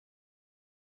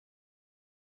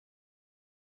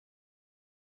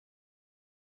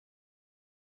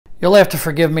You'll have to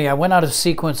forgive me. I went out of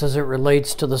sequence as it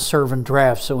relates to the servant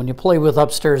draft. So when you play with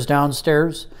upstairs,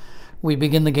 downstairs, we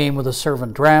begin the game with a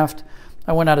servant draft.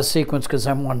 I went out of sequence because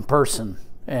I'm one person.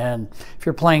 And if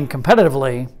you're playing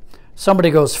competitively,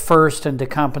 somebody goes first, and to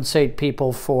compensate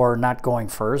people for not going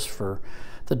first, for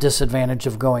the disadvantage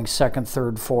of going second,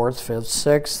 third, fourth, fifth,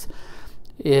 sixth,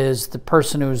 is the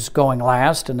person who's going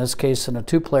last. In this case, in a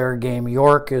two-player game,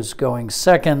 York is going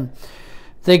second.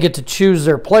 They get to choose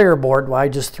their player board. Well, I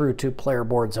just threw two player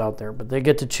boards out there, but they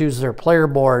get to choose their player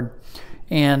board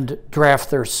and draft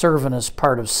their servant as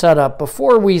part of setup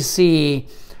before we see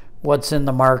what's in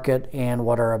the market and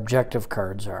what our objective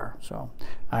cards are. So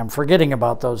I'm forgetting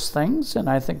about those things, and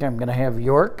I think I'm going to have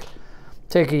York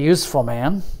take a useful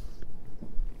man.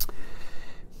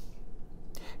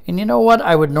 And you know what?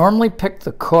 I would normally pick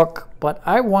the cook, but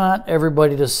I want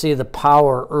everybody to see the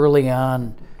power early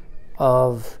on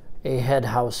of a head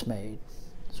housemaid.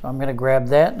 So I'm going to grab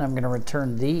that, and I'm going to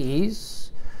return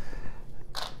these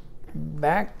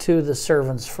back to the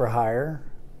servants for hire.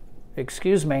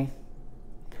 Excuse me.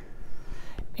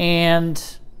 And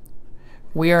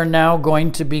we are now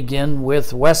going to begin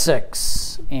with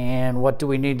Wessex. And what do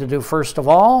we need to do first of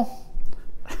all?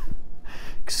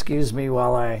 Excuse me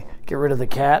while I get rid of the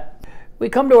cat. We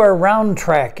come to our round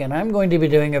track, and I'm going to be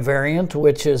doing a variant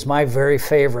which is my very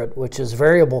favorite, which is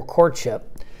variable courtship.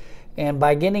 And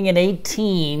by getting an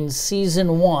 18,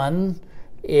 season 1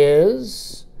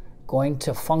 is going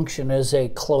to function as a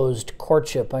closed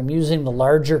courtship. I'm using the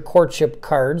larger courtship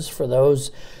cards for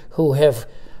those who have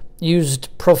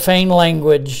used profane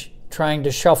language trying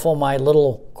to shuffle my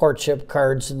little courtship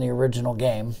cards in the original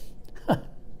game.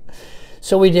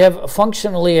 So we have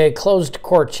functionally a closed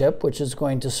courtship, which is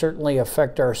going to certainly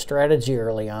affect our strategy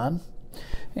early on.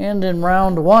 And in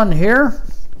round 1 here,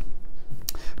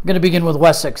 I'm going to begin with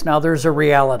Wessex. Now there's a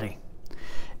reality.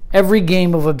 Every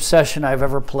game of Obsession I've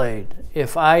ever played,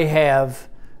 if I have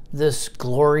this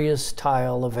glorious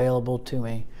tile available to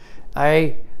me,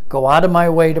 I go out of my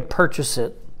way to purchase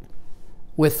it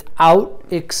without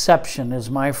exception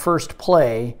as my first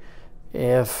play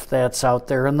if that's out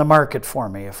there in the market for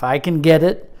me. If I can get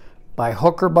it by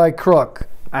hook or by crook,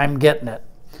 I'm getting it.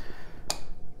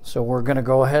 So we're going to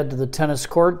go ahead to the tennis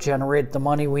court, generate the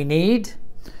money we need.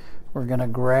 We're going to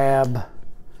grab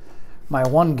my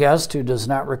one guest who does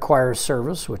not require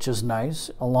service, which is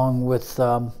nice, along with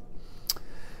the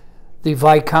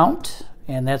Viscount,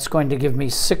 and that's going to give me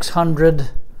 600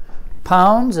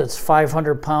 pounds. It's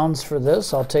 500 pounds for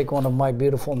this. I'll take one of my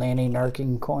beautiful Nanny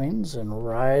Narking coins and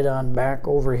ride on back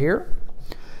over here.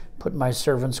 Put my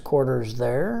servant's quarters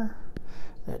there.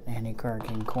 That Nanny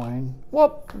Narking coin.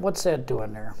 Whoop! What's that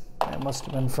doing there? That must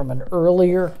have been from an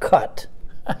earlier cut.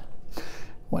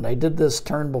 When I did this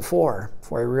turn before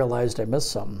I realized I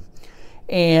missed something.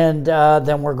 And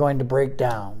then we're going to break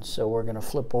down. So we're going to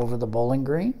flip over the bowling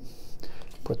green,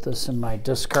 put this in my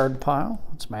discard pile.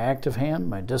 It's my active hand,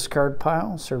 my discard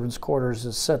pile. Servant's quarters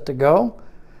is set to go.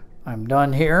 I'm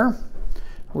done here.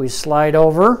 We slide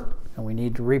over, and we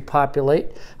need to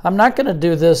repopulate. I'm not going to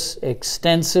do this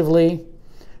extensively.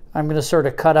 I'm going to sort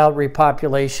of cut out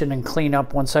repopulation and clean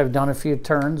up once I've done a few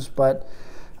turns, but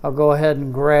I'll go ahead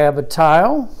and grab a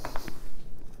tile.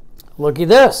 Looky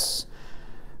this.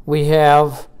 We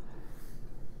have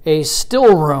a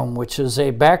still room, which is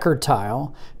a backer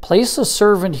tile. Place a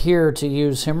servant here to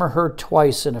use him or her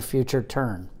twice in a future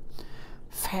turn.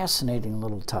 Fascinating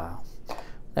little tile.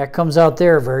 That comes out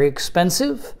there, very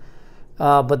expensive,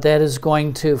 but that is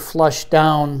going to flush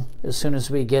down as soon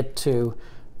as we get to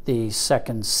the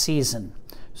second season.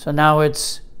 So now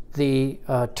it's the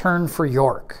turn for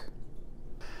York.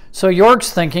 So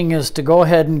York's thinking is to go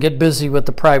ahead and get busy with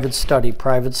the private study.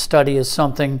 Private study is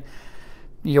something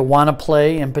you want to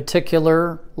play. In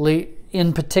particular,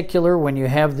 when you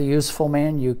have the useful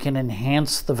man, you can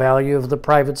enhance the value of the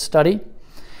private study.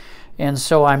 And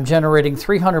so I'm generating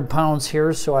 300 pounds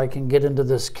here so I can get into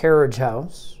this carriage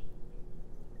house.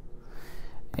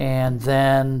 And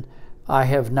then I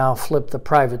have now flipped the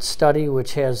private study,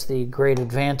 which has the great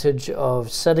advantage of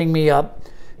setting me up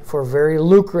for very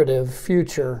lucrative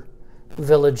future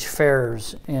village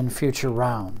fairs in future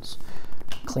rounds.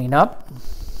 Clean up.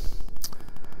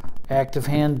 Active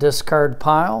hand, discard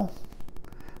pile.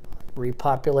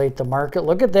 Repopulate the market.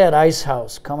 Look at that ice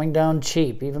house coming down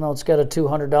cheap, even though it's got a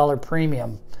 $200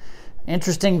 premium.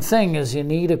 Interesting thing is you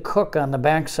need a cook on the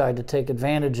backside to take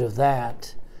advantage of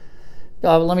that.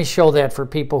 Let me show that for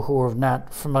people who are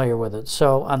not familiar with it.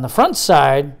 So on the front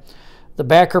side, the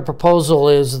backer proposal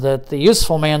is that the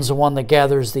useful man's the one that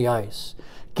gathers the ice.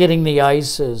 Getting the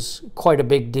ice is quite a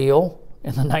big deal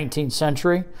in the 19th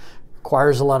century.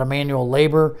 Requires a lot of manual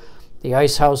labor. The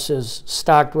ice house is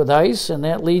stocked with ice, and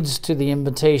that leads to the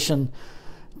invitation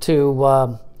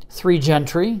to 3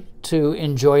 gentry to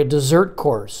enjoy a dessert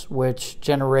course, which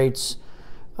generates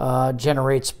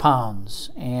pounds,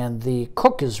 and the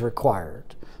cook is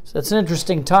required. So that's an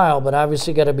interesting tile, but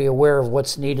obviously got to be aware of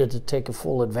what's needed to take a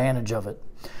full advantage of it.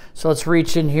 So let's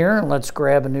reach in here and let's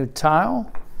grab a new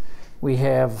tile. We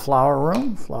have flower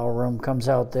room. Flower room comes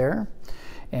out there.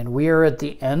 And we are at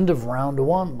the end of round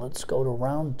 1. Let's go to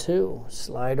round 2.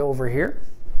 Slide over here.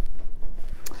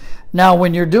 Now,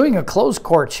 when you're doing a closed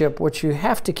courtship, what you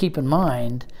have to keep in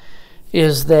mind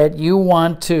is that you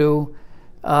want to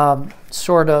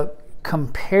sort of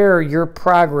compare your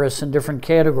progress in different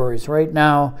categories. Right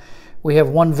now, we have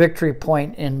 1 victory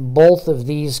point in both of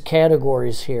these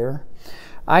categories here.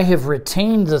 I have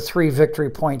retained the 3 victory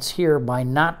points here by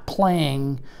not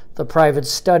playing the private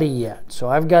study yet. So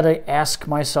I've got to ask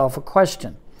myself a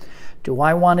question. Do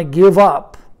I want to give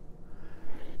up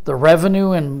the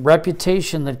revenue and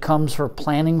reputation that comes for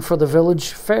planning for the village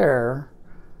fair,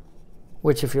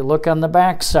 which if you look on the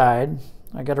back side,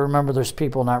 I got to remember there's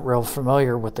people not real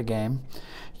familiar with the game.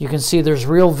 You can see there's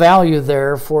real value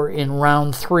there for in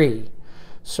round 3.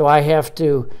 So I have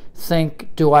to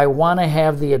think, do I want to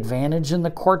have the advantage in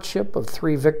the courtship of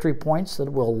 3 victory points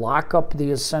that will lock up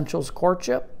the essentials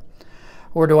courtship?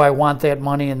 Or do I want that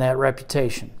money and that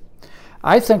reputation?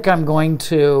 I think I'm going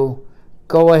to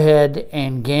go ahead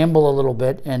and gamble a little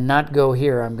bit and not go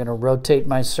here. I'm going to rotate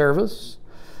my service.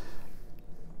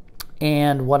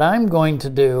 And what I'm going to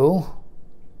do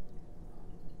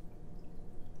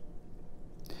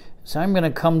is I'm going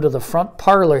to come to the front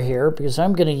parlor here because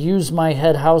I'm going to use my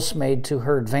head housemaid to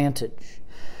her advantage.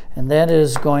 And that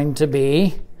is going to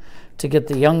be to get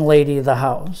the young lady of the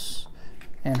house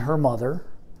and her mother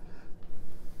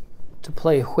to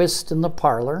play whist in the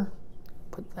parlor.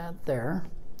 Put that there.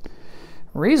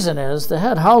 Reason is the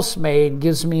head housemaid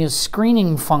gives me a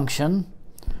screening function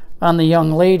on the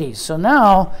young lady. So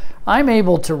now I'm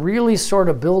able to really sort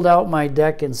of build out my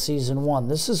deck in season 1.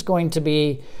 This is going to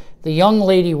be, the young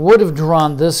lady would have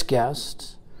drawn this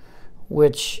guest,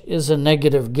 which is a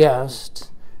negative guest,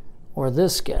 or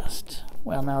this guest.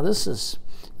 Well, now this is,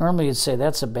 normally you'd say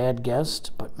that's a bad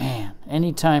guest, but man,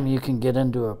 anytime you can get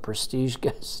into a prestige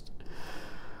guest,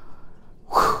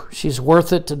 she's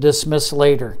worth it to dismiss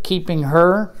later. Keeping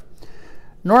her,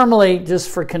 normally, just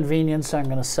for convenience, I'm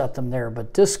going to set them there,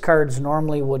 but discards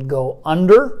normally would go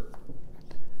under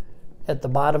at the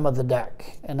bottom of the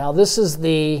deck. And now this is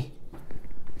the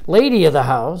lady of the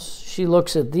house. She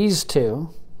looks at these 2.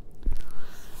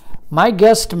 My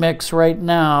guest mix right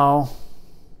now,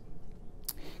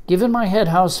 given my head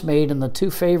housemaid and the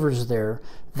 2 favors there,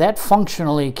 that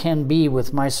functionally can be,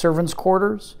 with my servants'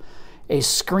 quarters, a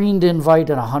screened invite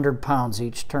and 100 pounds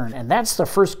each turn. And that's the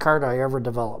first card I ever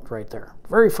developed right there.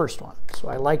 Very first one. So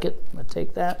I like it. I'm going to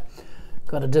take that.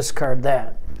 Going to discard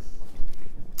that.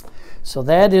 So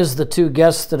that is the 2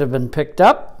 guests that have been picked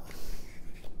up.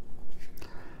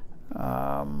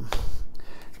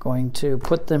 Going to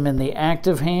put them in the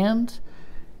active hand.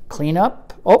 Clean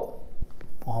up. Oh,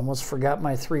 almost forgot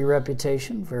my 3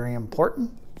 reputation. Very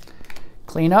important.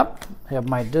 Clean up, have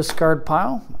my discard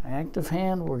pile, active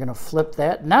hand. We're going to flip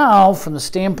that. Now, from the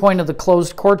standpoint of the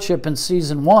closed courtship in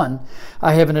season 1,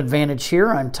 I have an advantage here.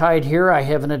 I'm tied here. I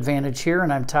have an advantage here,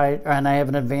 and I'm tied, and I have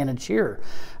an advantage here.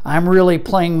 I'm really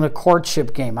playing the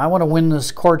courtship game. I want to win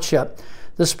this courtship.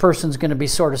 This person's going to be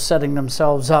sort of setting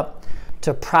themselves up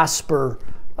to prosper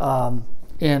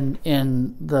in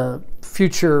the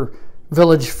future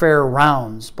village fair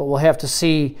rounds. But we'll have to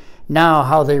see now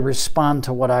how they respond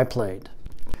to what I played.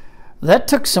 That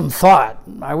took some thought.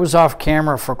 I was off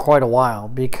camera for quite a while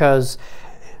because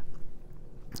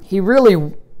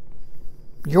York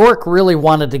really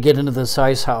wanted to get into this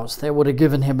ice house. That would have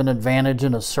given him an advantage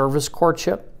in a service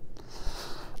courtship.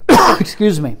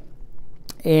 Excuse me.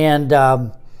 And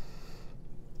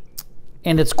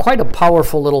it's quite a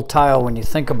powerful little tile when you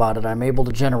think about it. I'm able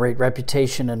to generate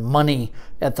reputation and money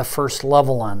at the first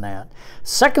level on that.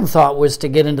 Second thought was to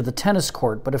get into the tennis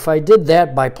court, but if I did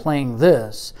that by playing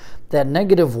this, that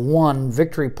 -1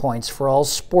 victory points for all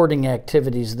sporting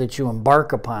activities that you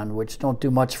embark upon, which don't do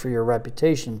much for your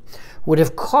reputation, would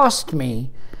have cost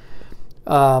me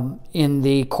in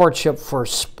the courtship for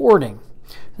sporting.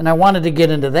 And I wanted to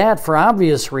get into that for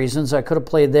obvious reasons. I could have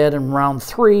played that in round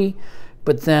 3,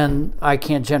 but then I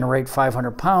can't generate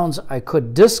 500 pounds. I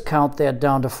could discount that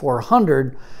down to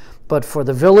 400, but for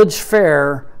the village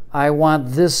fair, I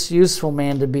want this useful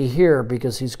man to be here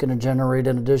because he's going to generate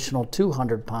an additional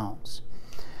 200 pounds.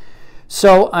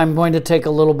 So I'm going to take a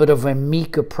little bit of a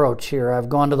meek approach here. I've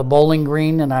gone to the bowling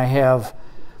green and I have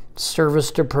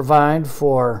service to provide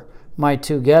for my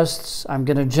two guests. I'm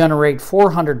going to generate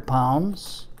 400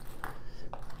 pounds.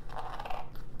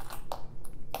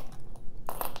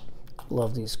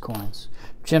 Love these coins.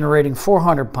 Generating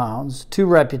 400 pounds, 2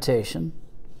 reputation.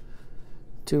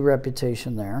 2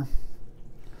 reputation there.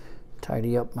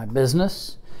 Tidy up my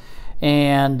business.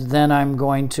 And then I'm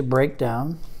going to break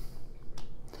down.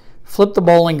 Flip the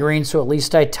bowling green so at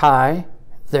least I tie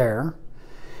there.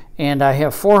 And I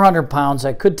have 400 pounds.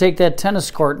 I could take that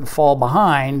tennis court and fall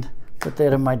behind, put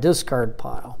that in my discard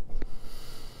pile.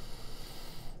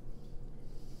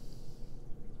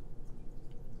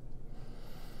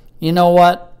 You know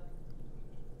what?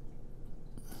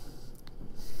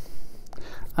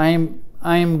 I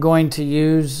am going to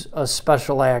use a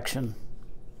special action.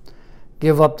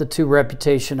 Give up the 2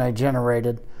 reputation I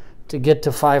generated to get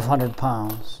to 500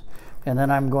 pounds. And then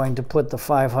I'm going to put the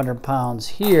 500 pounds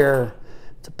here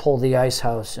to pull the ice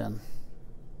house in.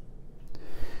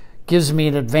 Gives me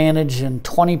an advantage in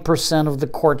 20% of the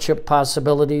courtship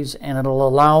possibilities, and it'll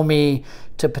allow me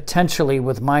to potentially,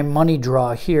 with my money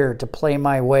draw here, to play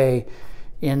my way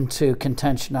into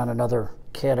contention on another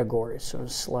category. So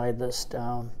slide this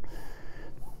down.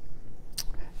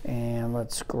 And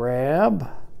let's grab.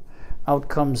 Out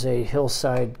comes a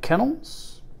Hillside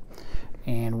Kennels.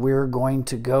 And we're going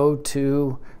to go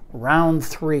to round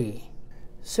 3.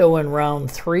 So in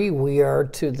round 3, we are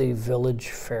to the Village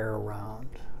Fair round.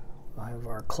 I have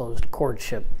our closed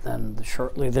courtship then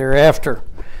shortly thereafter.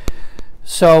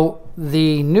 So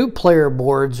the new player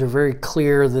boards are very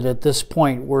clear that at this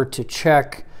point we're to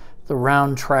check the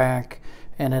round track.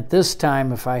 And at this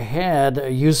time, if I had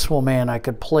a useful man, I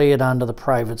could play it onto the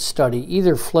private study,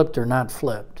 either flipped or not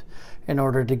flipped, in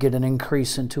order to get an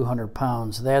increase in 200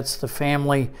 pounds. That's the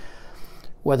family,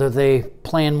 whether they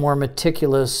plan more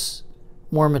meticulously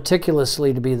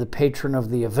to be the patron of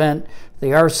the event.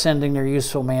 They are sending their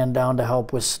useful man down to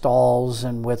help with stalls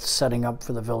and with setting up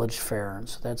for the village fair. And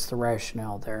so that's the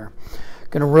rationale there.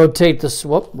 Going to rotate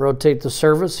the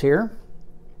service here.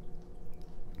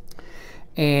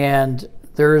 And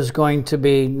there's going to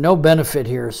be no benefit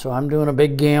here, so I'm doing a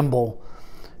big gamble,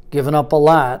 giving up a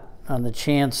lot on the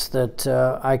chance that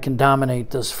I can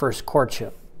dominate this first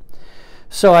courtship.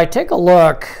 So I take a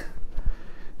look,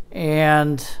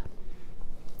 and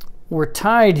we're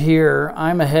tied here.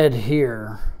 I'm ahead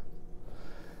here.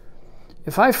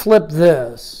 If I flip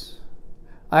this,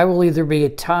 I will either be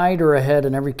tied or ahead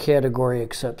in every category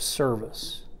except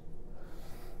service.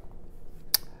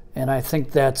 And I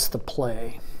think that's the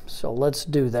play. So let's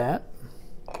do that.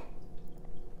 I'm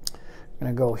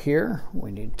going to go here.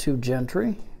 We need 2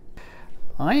 gentry.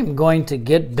 I am going to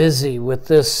get busy with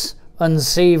this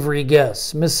unsavory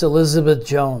guest, Miss Elizabeth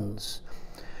Jones.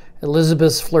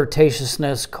 Elizabeth's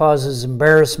flirtatiousness causes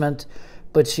embarrassment,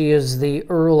 but she is the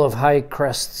Earl of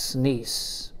Highcrest's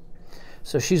niece.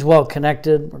 So she's well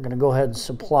connected. We're going to go ahead and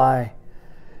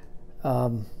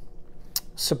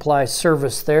supply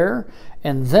service there.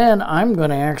 And then I'm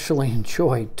going to actually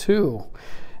enjoy 2.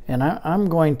 And I'm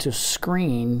going to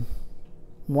screen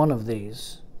one of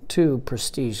these 2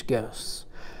 prestige guests.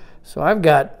 So I've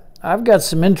got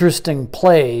some interesting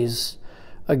plays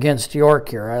against York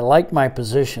here. I like my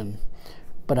position,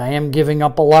 but I am giving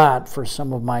up a lot for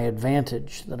some of my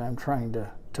advantage that I'm trying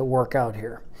to work out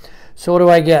here. So what do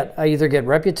I get? I either get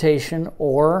reputation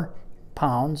or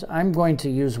pounds. I'm going to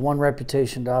use 1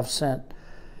 reputation to offset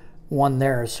 1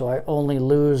 there, so I only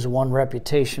lose 1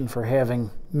 reputation for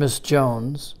having Miss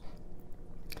Jones.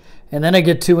 And then I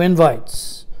get 2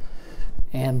 invites.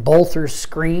 And both are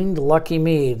screened. Lucky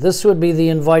me. This would be the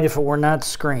invite if it were not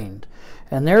screened.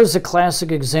 And there's a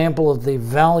classic example of the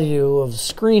value of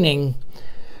screening,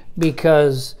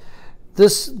 because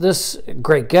this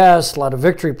great guest, a lot of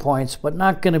victory points, but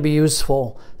not going to be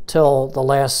useful till the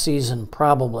last season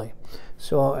probably.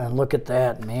 So, and look at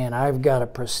that, man. I've got a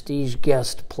prestige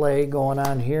guest play going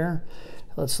on here.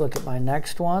 Let's look at my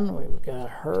next one. We've got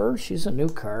her. She's a new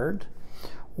card.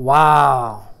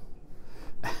 Wow.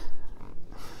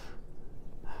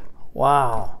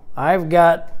 Wow, I've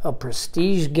got a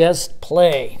prestige guest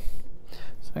play.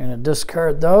 So I'm going to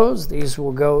discard those. These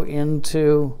will go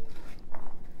into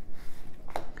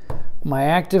my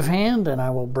active hand, and I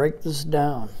will break this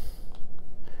down.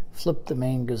 Flip the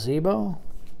main gazebo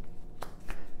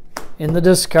in the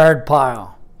discard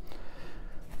pile.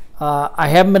 I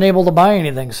haven't been able to buy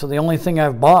anything, so the only thing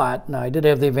I've bought, now I did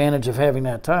have the advantage of having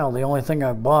that tile, the only thing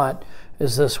I've bought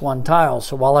is this 1 tile.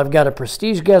 So while I've got a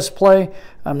prestige guest play,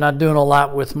 I'm not doing a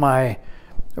lot with my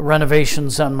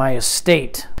renovations on my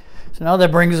estate. So now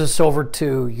that brings us over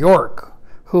to York,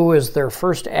 who is their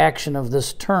first action of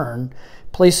this turn,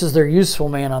 places their useful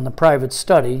man on the private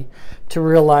study to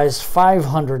realize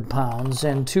 500 pounds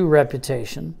and 2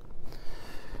 reputation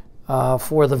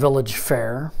for the village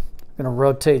fair. I'm going to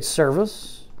rotate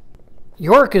service.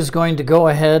 York is going to go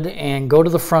ahead and go to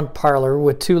the front parlor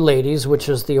with 2 ladies, which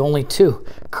is the only 2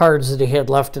 cards that he had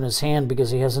left in his hand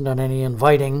because he hasn't done any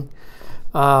inviting.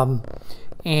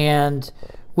 And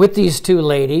with these 2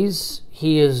 ladies,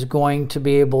 he is going to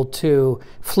be able to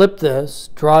flip this,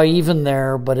 draw even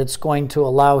there, but it's going to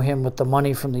allow him, with the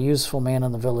money from the useful man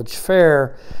on the village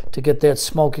fair, to get that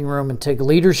smoking room and take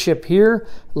leadership here,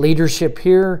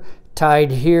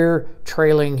 tied here,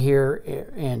 trailing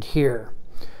here, and here.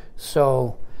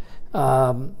 So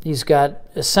he's got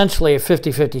essentially a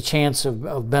 50-50 chance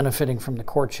of benefiting from the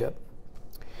courtship.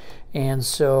 And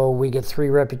so we get 3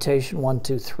 reputation, 1,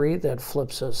 2, 3. That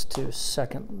flips us to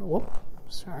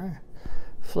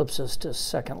flips us to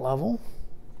second level.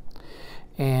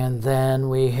 And then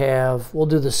we'll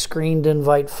do the screened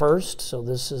invite first. So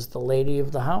this is the lady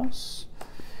of the house.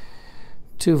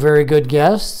 2 very good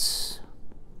guests.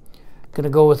 Going to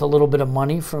go with a little bit of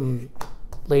money from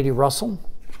Lady Russell.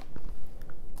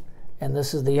 And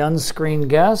this is the unscreened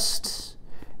guest.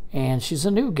 And she's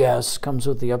a new guest, comes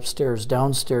with the upstairs,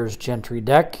 downstairs gentry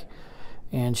deck.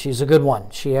 And she's a good one.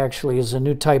 She actually is a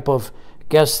new type of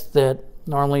guest that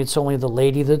normally it's only the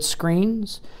lady that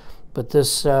screens. But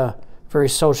this very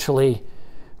socially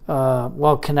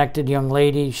well-connected young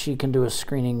lady, she can do a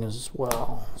screening as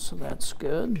well. So that's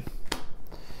good.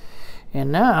 And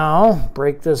now,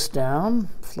 break this down,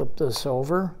 flip this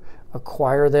over,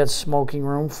 acquire that smoking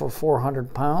room for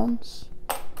 400 pounds.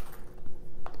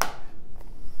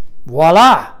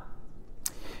 Voila!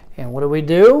 And what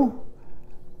do?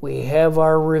 We have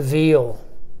our reveal.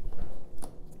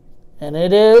 And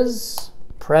it is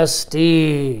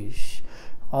prestige.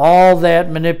 All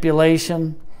that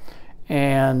manipulation,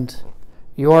 and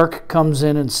York comes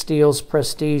in and steals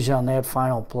prestige on that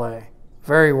final play.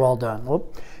 Very well done.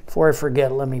 Whoop. Before I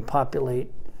forget, let me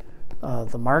populate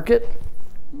the market.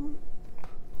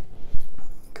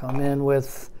 Come in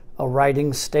with a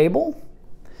riding stable.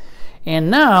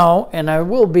 And now,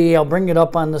 I'll bring it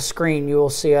up on the screen. You will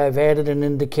see I've added an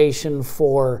indication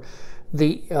for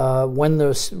the when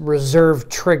the reserve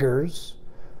triggers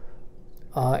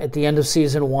at the end of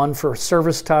season 1 for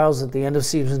service tiles, at the end of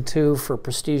season 2 for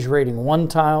prestige rating 1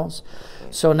 tiles.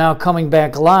 So now coming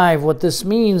back live, what this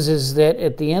means is that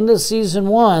at the end of season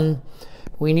 1,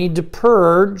 we need to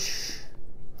purge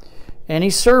any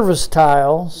service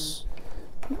tiles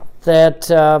that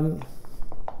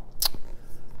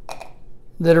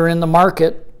that are in the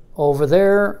market over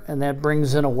there, and that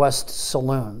brings in a West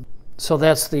Saloon. So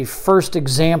that's the first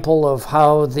example of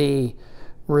how the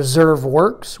reserve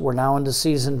works. We're now into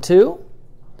season 2.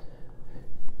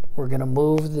 We're going to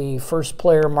move the first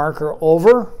player marker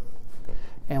over,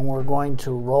 and we're going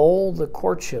to roll the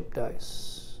courtship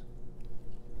dice.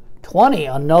 20,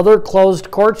 another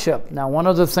closed courtship. Now, one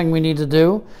other thing we need to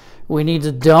do, we need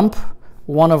to dump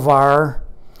one of our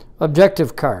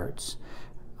objective cards.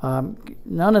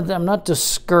 None of them, I'm not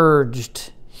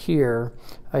discouraged here.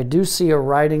 I do see a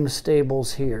riding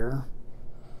stables here.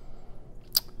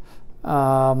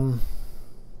 I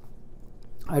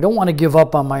don't want to give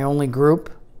up on my only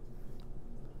group.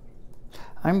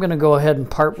 I'm going to go ahead and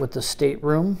part with the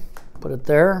stateroom, put it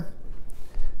there.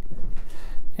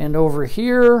 And over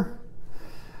here,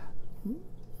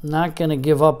 not going to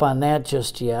give up on that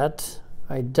just yet.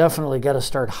 I definitely got to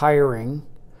start hiring.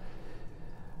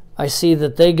 I see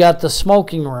that they got the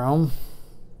smoking room.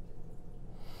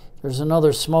 There's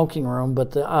another smoking room,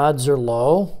 but the odds are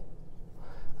low.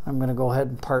 I'm going to go ahead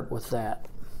and part with that.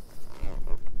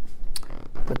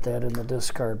 Put that in the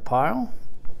discard pile.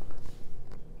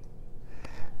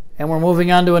 And we're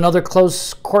moving on to another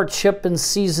close courtship in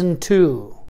season 2.